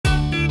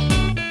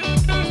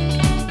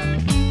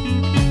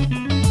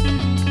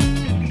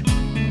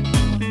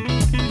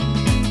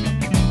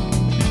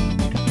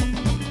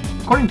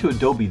According to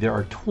Adobe, there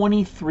are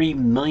 23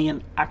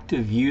 million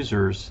active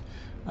users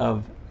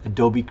of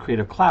Adobe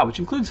Creative Cloud, which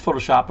includes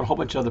Photoshop and a whole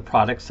bunch of other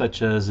products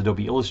such as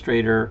Adobe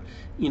Illustrator,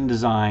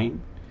 InDesign,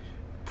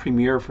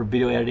 Premiere for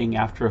video editing,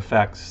 After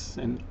Effects,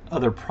 and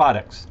other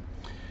products.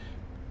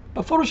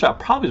 But Photoshop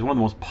probably is one of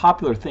the most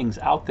popular things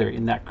out there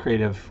in that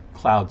Creative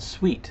Cloud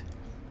suite.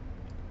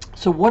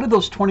 So what do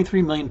those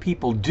 23 million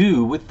people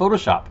do with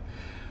Photoshop?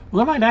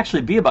 Well, there might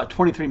actually be about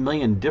 23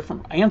 million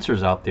different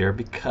answers out there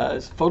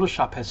because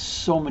Photoshop has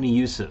so many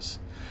uses.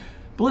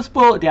 But let's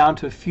boil it down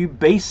to a few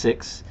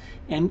basics,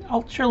 and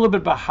I'll share a little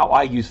bit about how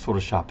I use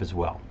Photoshop as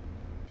well.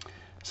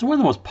 So one of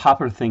the most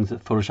popular things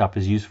that Photoshop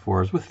is used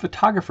for is with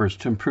photographers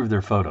to improve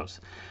their photos.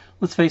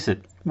 Let's face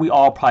it, we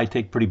all probably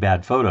take pretty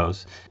bad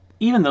photos.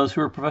 Even those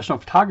who are professional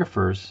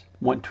photographers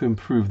want to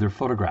improve their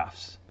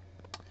photographs.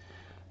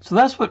 So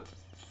that's what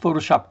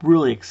Photoshop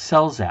really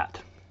excels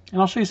at. And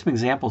I'll show you some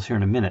examples here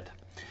in a minute.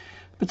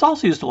 But it's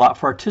also used a lot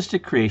for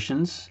artistic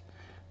creations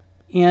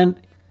and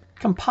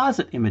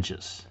composite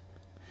images.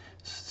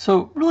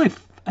 So really,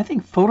 I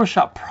think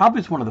Photoshop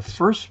probably is one of the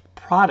first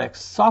products,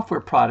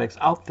 software products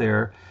out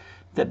there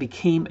that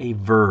became a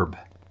verb.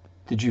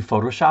 Did you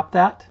Photoshop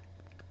that?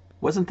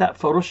 Wasn't that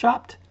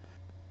Photoshopped?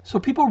 So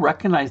people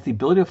recognize the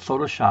ability of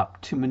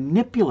Photoshop to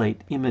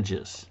manipulate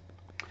images.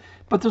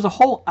 But there's a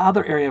whole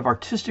other area of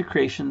artistic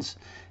creations,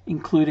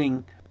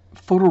 including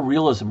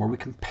photorealism, where we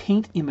can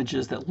paint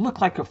images that look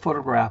like a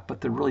photograph,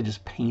 but they're really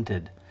just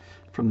painted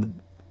from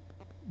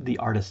the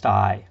artist's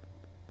eye.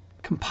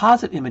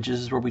 Composite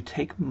images is where we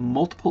take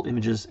multiple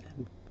images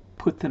and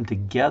put them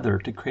together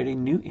to create a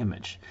new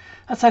image.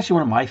 That's actually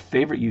one of my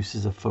favorite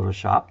uses of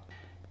Photoshop.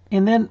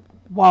 And then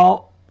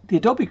while the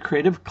Adobe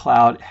Creative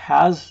Cloud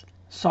has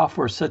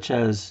software such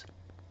as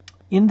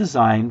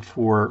InDesign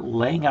for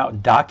laying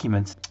out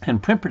documents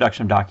and print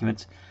production of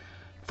documents,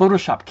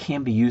 Photoshop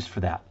can be used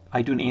for that.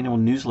 I do an annual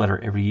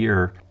newsletter every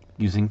year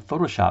using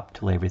Photoshop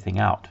to lay everything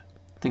out.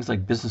 Things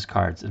like business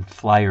cards and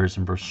flyers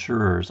and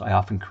brochures I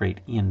often create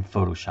in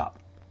Photoshop.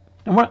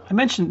 And what I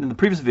mentioned in the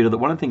previous video that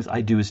one of the things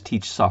I do is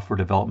teach software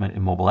development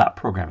and mobile app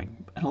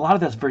programming. And a lot of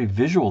that's very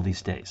visual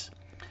these days.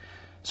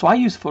 So I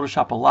use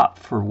Photoshop a lot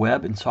for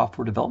web and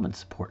software development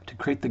support to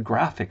create the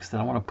graphics that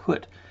I want to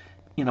put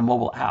in a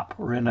mobile app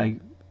or in a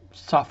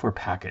software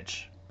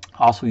package.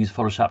 I also use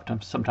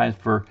Photoshop sometimes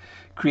for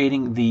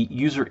creating the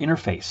user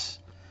interface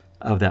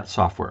of that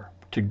software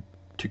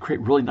to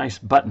create really nice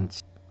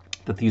buttons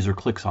that the user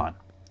clicks on.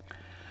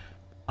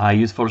 I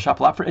use Photoshop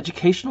a lot for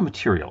educational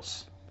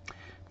materials.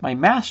 My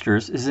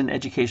master's is in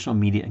educational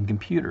media and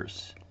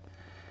computers.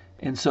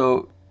 And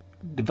so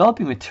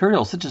developing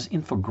materials such as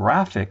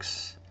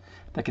infographics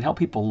that can help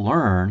people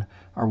learn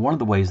are one of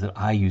the ways that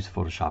I use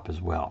Photoshop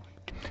as well.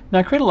 Now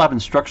I create a lot of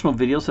instructional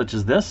videos such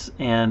as this,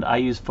 and I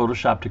use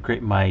Photoshop to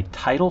create my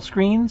title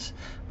screens,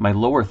 my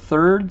lower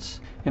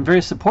thirds, and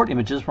various support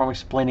images where I'm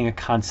explaining a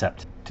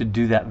concept to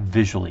do that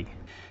visually.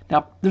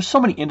 Now there's so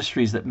many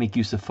industries that make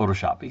use of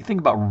Photoshop. You think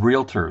about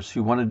realtors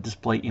who want to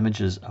display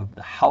images of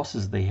the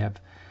houses they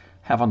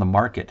have on the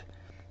market.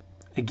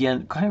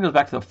 Again, kind of goes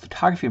back to the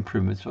photography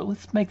improvements, but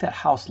let's make that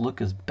house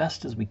look as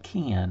best as we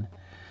can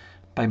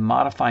by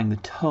modifying the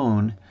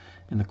tone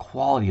and the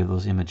quality of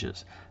those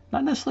images.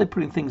 Not necessarily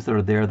putting things that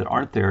are there that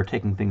aren't there,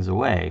 taking things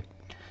away,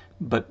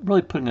 but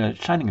really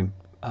shining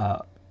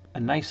a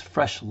nice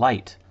fresh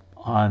light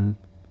on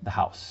the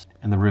house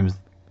and the rooms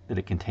that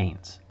it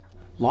contains.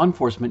 Law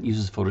enforcement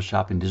uses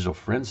Photoshop in digital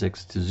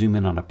forensics to zoom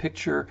in on a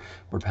picture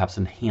or perhaps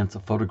enhance a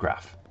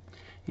photograph.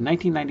 In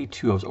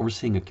 1992, I was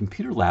overseeing a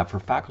computer lab for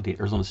faculty at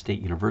Arizona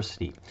State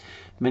University.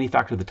 Many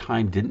faculty at the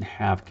time didn't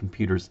have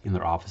computers in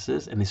their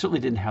offices, and they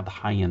certainly didn't have the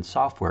high-end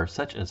software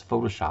such as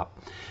Photoshop,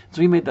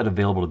 so we made that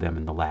available to them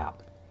in the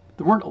lab.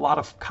 There weren't a lot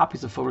of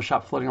copies of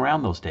Photoshop floating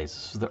around those days.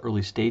 This was the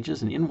early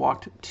stages, and in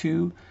walked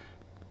two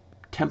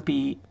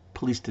Tempe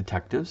police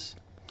detectives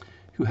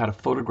who had a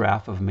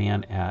photograph of a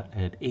man at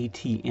an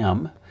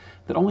ATM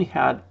that only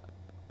had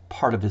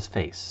part of his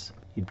face.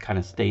 He'd kind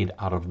of stayed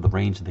out of the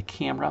range of the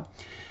camera.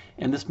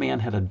 And this man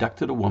had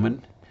abducted a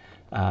woman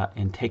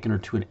and taken her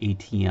to an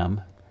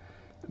ATM,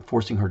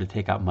 forcing her to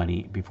take out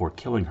money before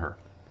killing her.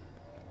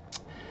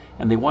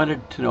 And they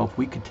wanted to know if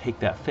we could take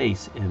that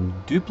face and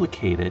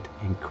duplicate it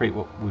and create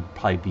what would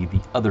probably be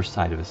the other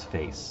side of his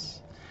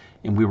face.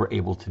 And we were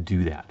able to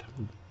do that.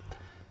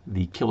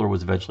 The killer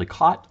was eventually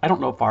caught. I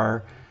don't know if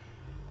our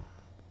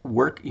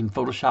work in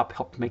Photoshop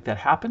helped make that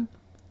happen,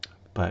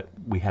 but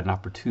we had an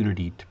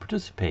opportunity to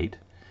participate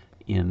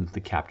in the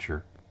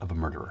capture of a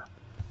murderer.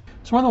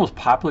 So one of the most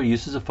popular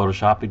uses of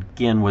Photoshop,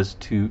 again, was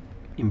to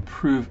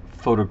improve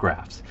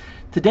photographs.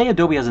 Today,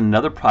 Adobe has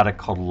another product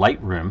called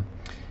Lightroom,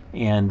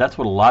 and that's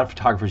what a lot of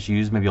photographers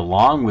use, maybe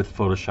along with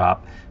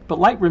Photoshop. But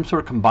Lightroom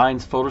sort of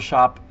combines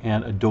Photoshop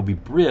and Adobe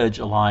Bridge,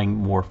 allowing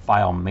more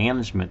file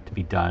management to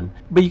be done.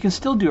 But you can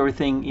still do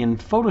everything in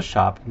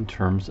Photoshop in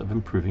terms of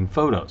improving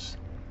photos.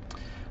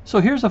 So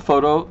here's a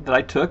photo that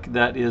I took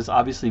that is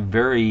obviously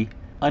very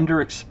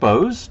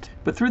underexposed,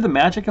 but through the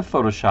magic of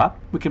Photoshop,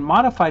 we can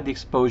modify the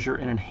exposure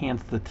and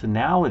enhance the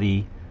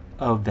tonality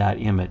of that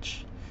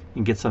image.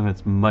 and get something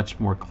that's much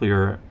more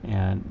clear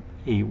and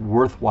a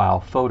worthwhile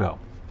photo.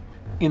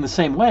 In the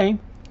same way,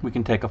 we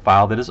can take a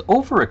file that is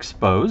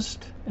overexposed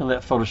and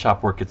let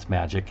Photoshop work its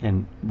magic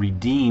and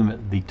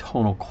redeem the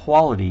tonal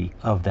quality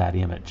of that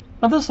image.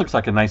 Now this looks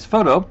like a nice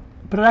photo,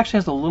 but it actually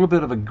has a little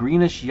bit of a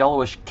greenish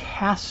yellowish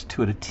cast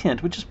to it, a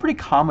tint, which is pretty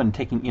common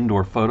taking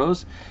indoor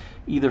photos,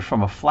 either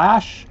from a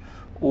flash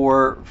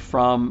or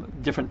from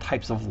different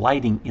types of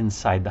lighting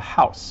inside the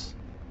house.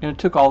 And it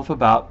took all of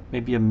about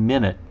maybe a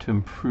minute to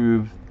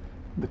improve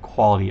the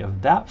quality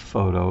of that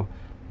photo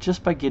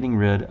just by getting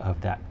rid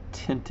of that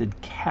tinted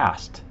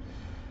cast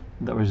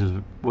that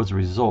was a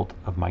result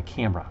of my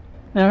camera.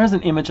 Now here's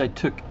an image I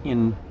took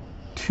in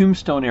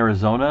Tombstone,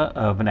 Arizona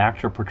of an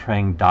actor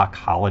portraying Doc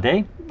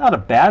Holliday. Not a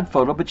bad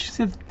photo, but you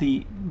see that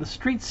the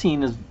street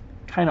scene is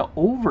kind of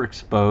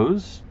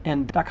overexposed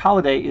and Doc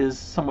Holliday is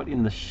somewhat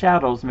in the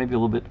shadows, maybe a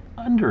little bit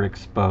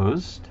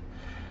underexposed.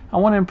 I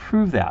want to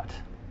improve that.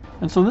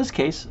 And so in this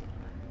case,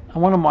 I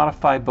want to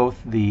modify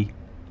both the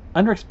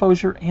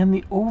underexposure and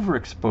the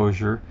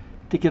overexposure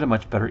to get a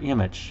much better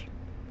image.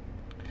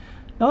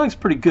 Now that looks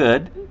pretty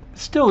good.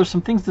 Still, there's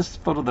some things in this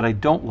photo that I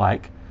don't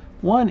like.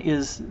 One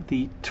is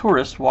the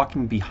tourist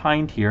walking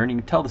behind here, and you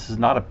can tell this is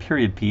not a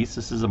period piece.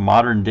 This is a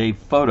modern day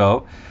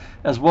photo,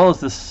 as well as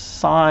this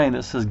sign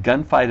that says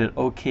gunfight at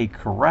OK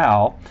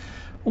Corral.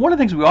 One of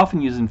the things we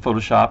often use in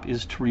Photoshop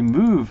is to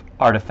remove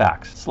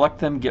artifacts. Select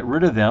them, get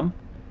rid of them.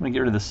 I'm going to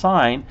get rid of the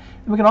sign.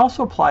 And we can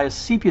also apply a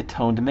sepia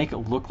tone to make it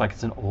look like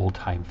it's an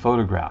old-time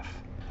photograph.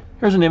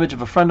 Here's an image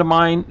of a friend of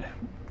mine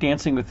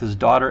dancing with his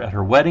daughter at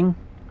her wedding,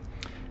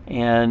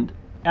 and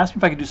asked me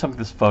if I could do something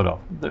with this photo.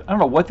 I don't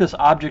know what this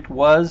object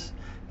was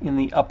in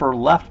the upper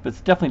left, but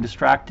it's definitely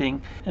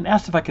distracting, and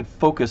asked if I could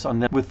focus on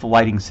that with the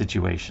lighting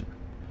situation.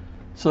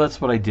 So that's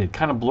what I did,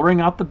 kind of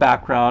blurring out the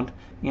background,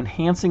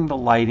 enhancing the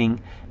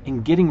lighting,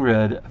 and getting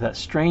rid of that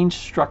strange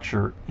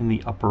structure in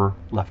the upper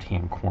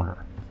left-hand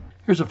corner.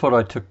 Here's a photo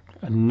I took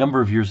a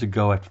number of years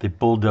ago after they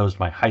bulldozed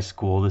my high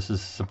school. This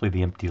is simply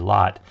the empty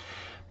lot.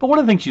 But one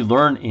of the things you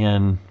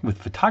learn with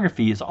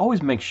photography is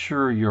always make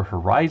sure your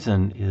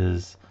horizon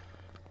is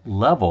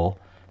level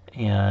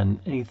and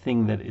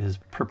anything that is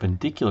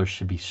perpendicular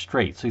should be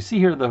straight. So you see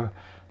here the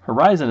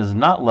horizon is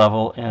not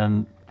level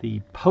and the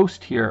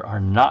posts here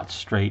are not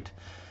straight.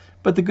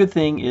 But the good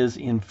thing is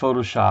in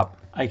Photoshop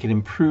I can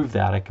improve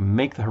that. I can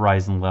make the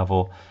horizon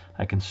level.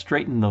 I can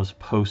straighten those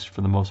posts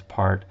for the most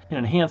part and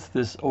enhance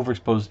this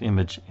overexposed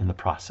image in the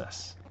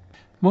process.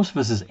 Most of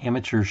us as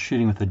amateurs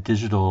shooting with a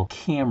digital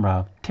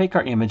camera take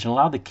our image and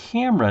allow the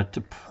camera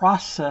to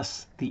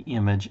process the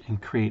image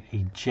and create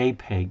a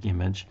JPEG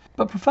image.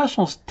 But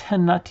professionals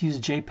tend not to use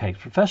JPEGs.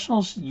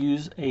 Professionals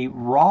use a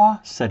RAW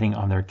setting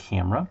on their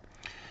camera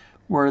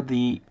where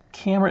the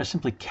camera is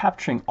simply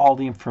capturing all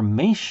the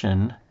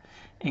information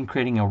and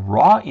creating a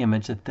raw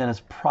image that then is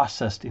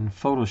processed in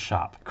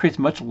Photoshop. It creates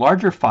much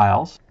larger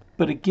files,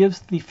 but it gives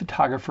the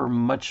photographer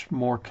much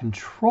more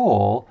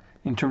control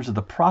in terms of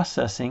the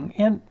processing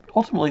and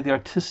ultimately the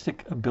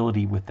artistic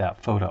ability with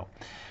that photo.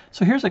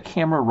 So here's a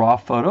camera raw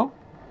photo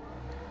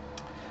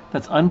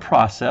that's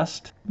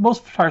unprocessed.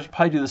 Most photographers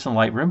probably do this in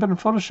Lightroom, but in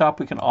Photoshop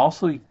we can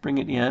also bring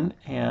it in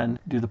and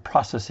do the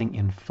processing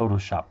in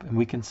Photoshop. And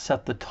we can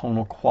set the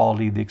tonal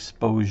quality, the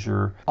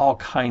exposure, all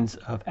kinds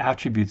of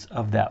attributes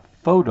of that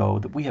photo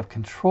that we have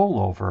control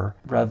over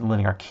rather than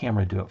letting our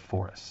camera do it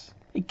for us.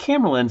 A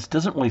camera lens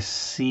doesn't really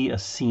see a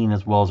scene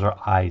as well as our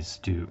eyes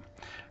do.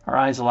 Our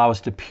eyes allow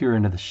us to peer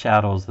into the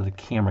shadows that the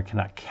camera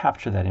cannot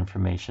capture that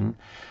information,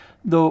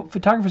 though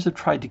photographers have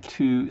tried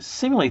to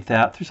simulate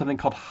that through something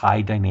called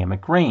high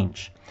dynamic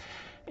range.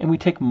 And we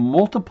take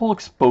multiple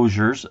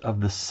exposures of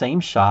the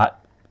same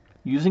shot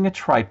using a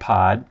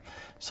tripod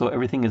so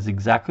everything is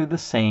exactly the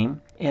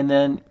same, and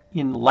then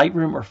in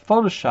Lightroom or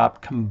Photoshop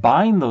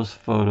combine those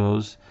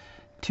photos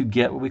to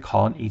get what we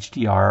call an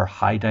HDR,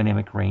 high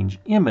dynamic range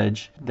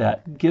image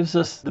that gives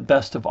us the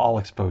best of all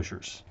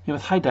exposures.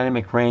 With high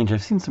dynamic range,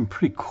 I've seen some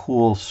pretty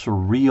cool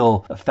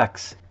surreal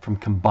effects from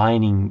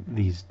combining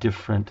these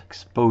different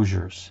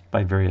exposures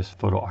by various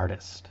photo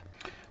artists.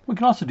 We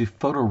can also do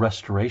photo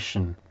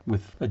restoration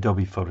with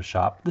Adobe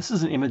Photoshop. This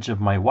is an image of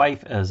my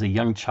wife as a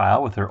young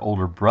child with her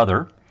older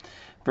brother.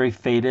 Very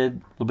faded,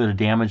 a little bit of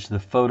damage to the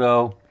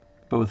photo,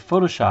 but with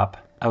Photoshop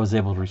I was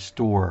able to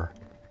restore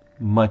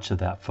much of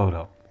that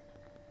photo.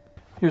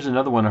 Here's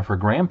another one of her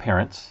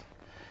grandparents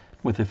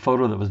with a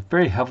photo that was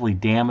very heavily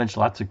damaged,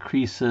 lots of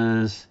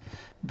creases,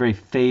 very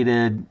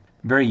faded,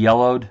 very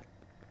yellowed.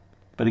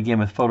 But again,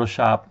 with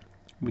Photoshop,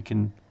 we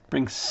can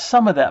bring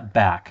some of that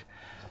back.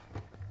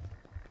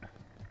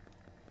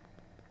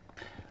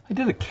 I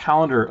did a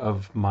calendar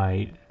of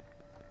my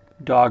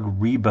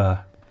dog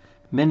Reba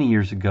many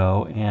years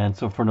ago, and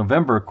so for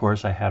November, of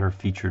course, I had her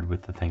featured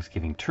with the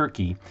Thanksgiving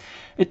turkey.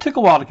 It took a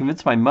while to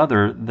convince my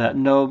mother that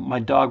no, my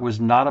dog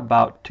was not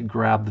about to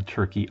grab the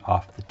turkey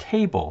off the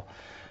table,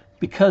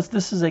 because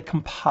this is a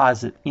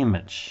composite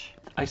image.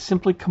 I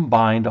simply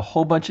combined a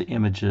whole bunch of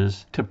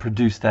images to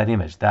produce that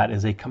image. That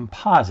is a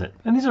composite.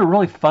 And these are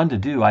really fun to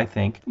do, I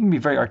think. You can be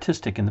very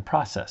artistic in the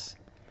process.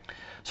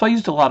 So I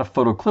used a lot of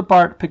photo clip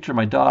art, picture of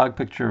my dog,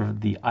 picture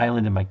of the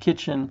island in my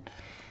kitchen,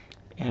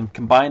 and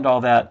combined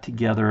all that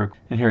together.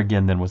 And here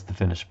again then was the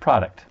finished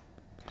product.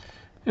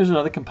 Here's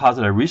another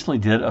composite I recently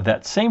did of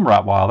that same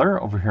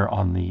Rottweiler over here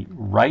on the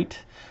right,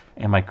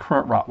 and my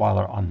current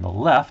Rottweiler on the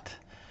left,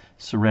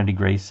 Serenity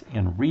Grace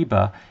and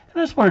Reba.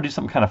 And I just want to do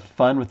something kind of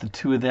fun with the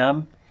two of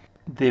them.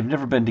 They've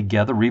never been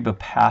together. Reba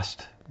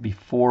passed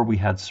before we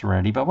had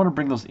Serenity, but I want to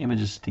bring those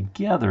images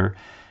together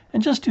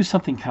and just do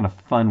something kind of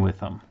fun with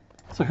them.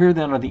 So here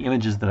then are the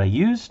images that I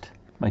used.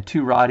 My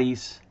two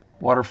Rotties,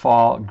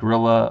 waterfall,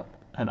 gorilla,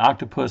 an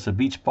octopus, a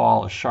beach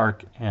ball, a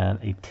shark, and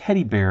a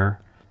teddy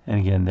bear. And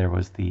again, there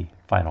was the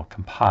final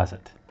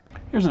composite.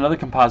 Here's another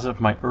composite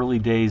of my early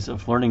days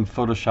of learning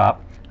Photoshop.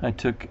 I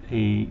took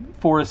a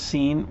forest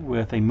scene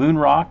with a moon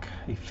rock,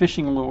 a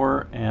fishing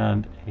lure,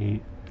 and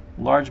a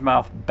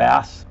largemouth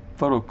bass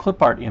photo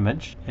clip art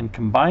image and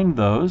combined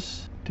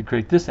those to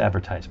create this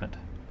advertisement.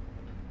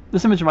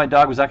 This image of my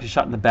dog was actually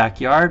shot in the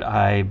backyard.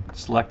 I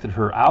selected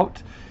her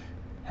out,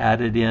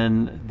 added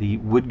in the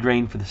wood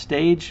grain for the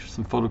stage,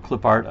 some photo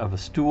clip art of a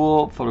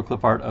stool, photo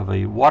clip art of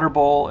a water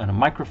bowl and a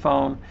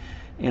microphone,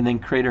 and then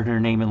created her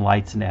name and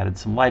lights and added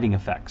some lighting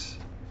effects.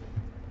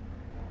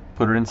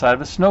 Put her inside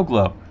of a snow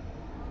globe.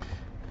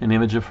 An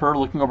image of her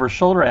looking over her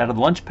shoulder, added a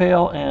lunch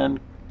pail,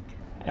 and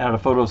added a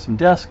photo of some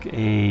desk,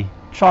 a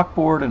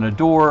chalkboard, and a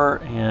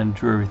door, and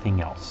drew everything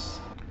else.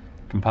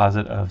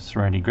 Composite of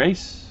Serenity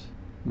Grace.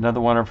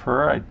 Another one of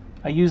her.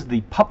 I used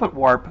the puppet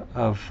warp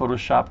of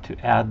Photoshop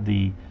to add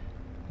the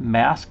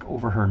mask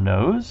over her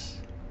nose,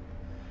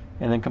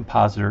 and then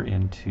composite her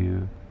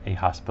into a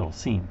hospital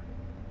scene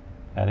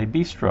at a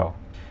bistro.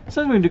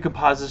 Sometimes we can do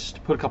composites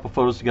to put a couple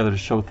photos together to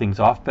show things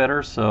off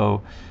better.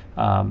 So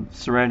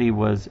Serenity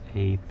was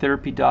a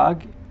therapy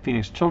dog,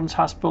 Phoenix Children's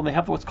Hospital, and they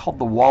have what's called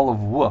the Wall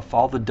of Woof.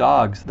 All the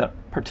dogs that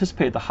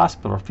participate at the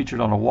hospital are featured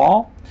on a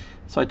wall.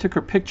 So I took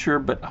her picture,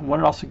 but I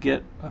wanted to also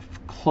get a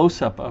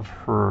close-up of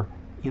her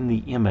in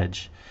the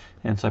image,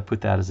 and so I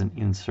put that as an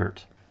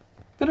insert.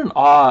 Been in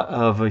awe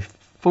of a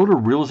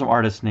photorealism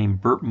artist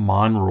named Bert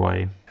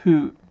Monroy,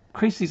 who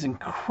creates these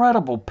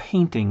incredible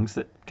paintings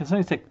that can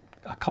sometimes take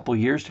a couple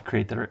years to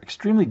create that are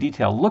extremely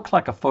detailed, look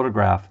like a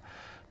photograph,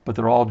 but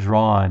they're all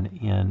drawn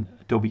in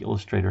Adobe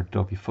Illustrator,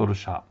 Adobe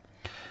Photoshop.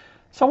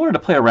 So I wanted to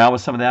play around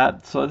with some of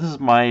that. So this is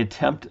my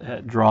attempt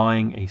at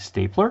drawing a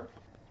stapler,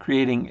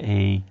 creating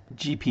a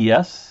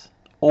GPS,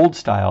 old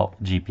style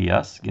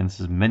GPS, again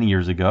this is many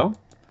years ago,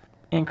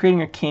 and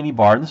creating a candy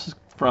bar. And this is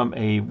from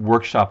a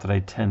workshop that I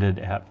attended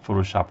at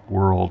Photoshop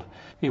World,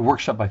 a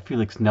workshop by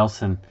Felix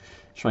Nelson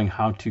showing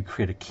how to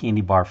create a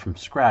candy bar from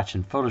scratch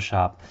in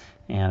Photoshop,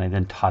 and I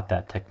then taught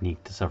that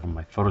technique to several of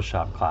my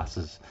Photoshop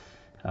classes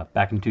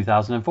back in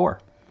 2004.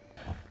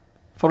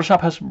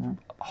 Photoshop has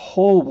a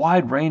whole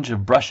wide range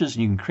of brushes,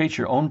 and you can create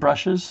your own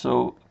brushes,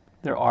 so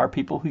there are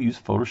people who use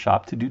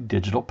Photoshop to do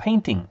digital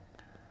painting.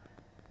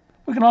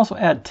 We can also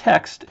add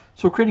text,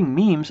 so creating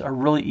memes are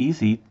really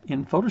easy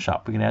in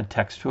Photoshop. We can add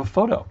text to a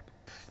photo,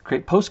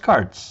 create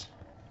postcards,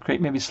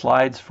 create maybe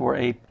slides for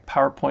a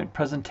PowerPoint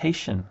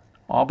presentation,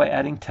 all by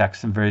adding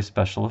text and various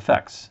special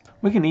effects.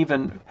 We can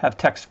even have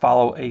text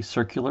follow a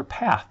circular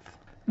path.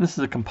 And this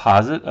is a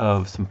composite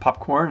of some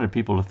popcorn and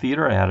people to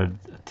theater. I added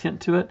a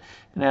tint to it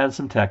and added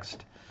some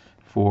text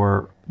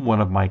for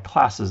one of my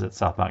classes at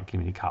South Mountain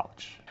Community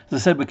College.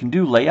 As I said, we can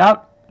do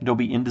layout.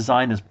 Adobe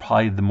InDesign is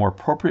probably the more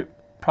appropriate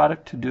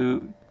product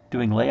to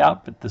doing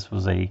layout, but this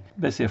was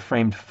basically a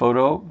framed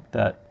photo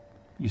that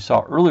you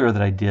saw earlier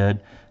that I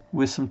did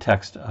with some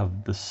text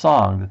of the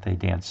song that they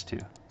danced to.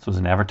 So it was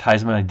an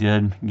advertisement I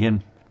did,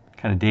 again,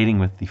 kind of dating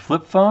with the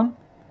flip phone,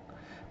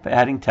 by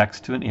adding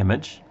text to an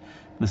image.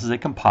 This is a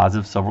composite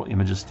of several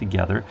images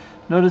together.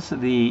 Notice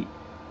that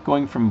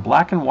going from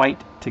black and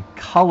white to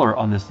color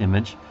on this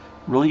image,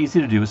 really easy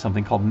to do with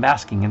something called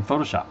masking in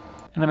Photoshop.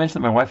 And I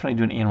mentioned that my wife and I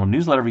do an annual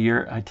newsletter every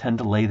year. I tend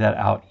to lay that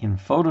out in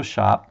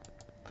Photoshop,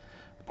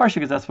 partially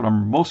because that's what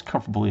I'm most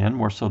comfortable in,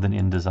 more so than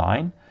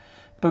InDesign.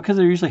 But because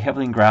they're usually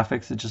heavily in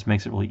graphics, it just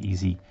makes it really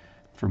easy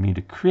for me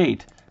to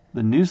create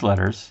the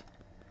newsletters,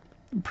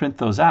 print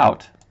those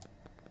out,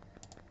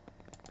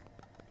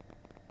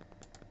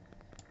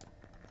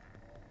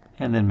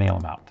 and then mail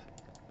them out.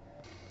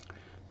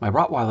 My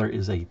Rottweiler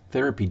is a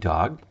therapy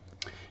dog,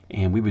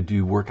 and we would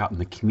do work out in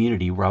the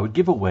community where I would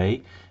give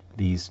away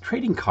these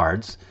trading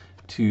cards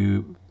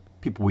to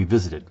people we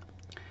visited.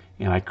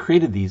 And I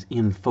created these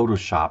in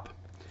Photoshop,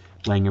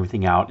 laying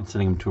everything out and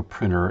sending them to a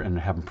printer and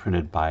have them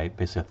printed by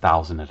basically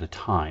 1,000 at a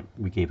time.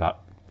 We gave out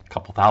a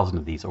couple thousand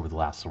of these over the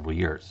last several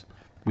years.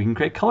 We can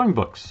create coloring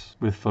books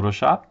with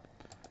Photoshop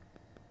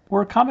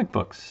or comic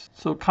books.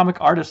 So comic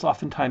artists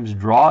oftentimes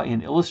draw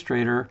in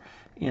Illustrator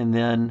and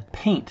then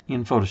paint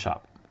in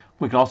Photoshop.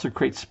 We can also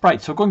create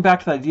sprites. So going back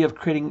to the idea of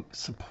creating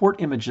support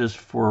images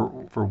for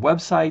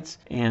websites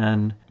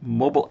and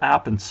mobile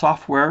app and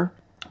software,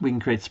 we can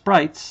create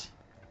sprites.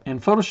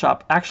 And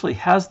Photoshop actually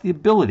has the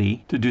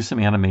ability to do some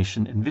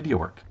animation and video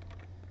work.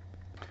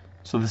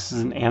 So this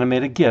is an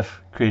animated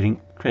GIF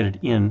created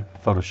in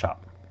Photoshop.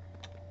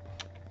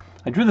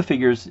 I drew the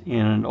figures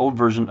in an old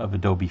version of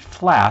Adobe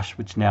Flash,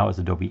 which now is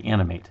Adobe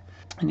Animate,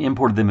 and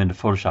imported them into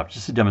Photoshop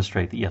just to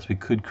demonstrate that yes, we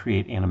could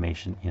create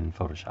animation in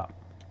Photoshop.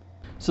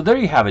 So there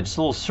you have it, just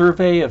a little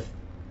survey of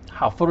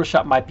how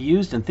Photoshop might be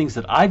used and things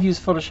that I've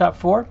used Photoshop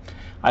for.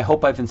 I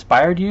hope I've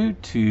inspired you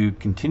to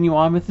continue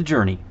on with the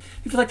journey.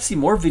 If you'd like to see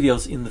more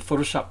videos in the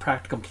Photoshop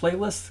Practicum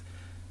playlist,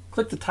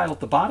 click the title at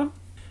the bottom.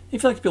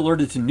 If you'd like to be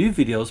alerted to new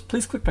videos,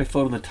 please click my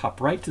photo in the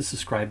top right to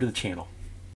subscribe to the channel.